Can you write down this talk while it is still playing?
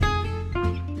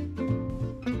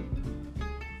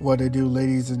What to do,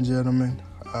 ladies and gentlemen?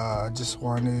 Just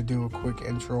wanted to do a quick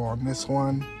intro on this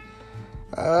one.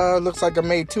 Looks like I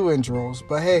made 2 intros,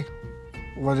 but hey,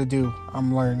 what to do?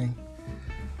 I'm learning.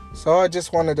 So I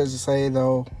just wanted to say,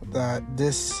 though, that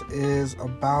this is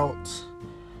about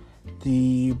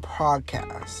the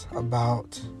podcast,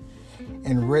 about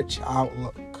Enrich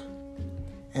outlook.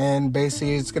 And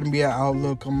basically, it's going to be an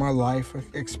outlook on my life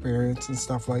experience and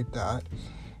stuff like that.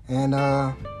 And,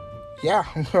 I'm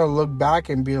going to look back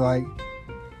and be like,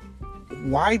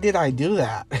 why did I do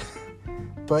that?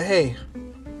 But hey,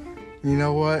 you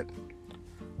know what?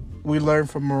 We learn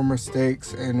from our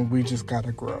mistakes and we just got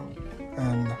to grow.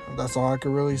 And that's all I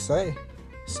can really say.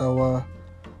 So,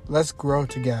 let's grow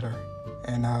together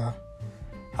and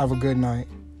have a good night,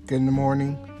 good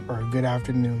morning, or a good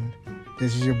afternoon.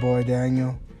 This is your boy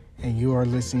Daniel, and you are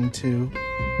listening to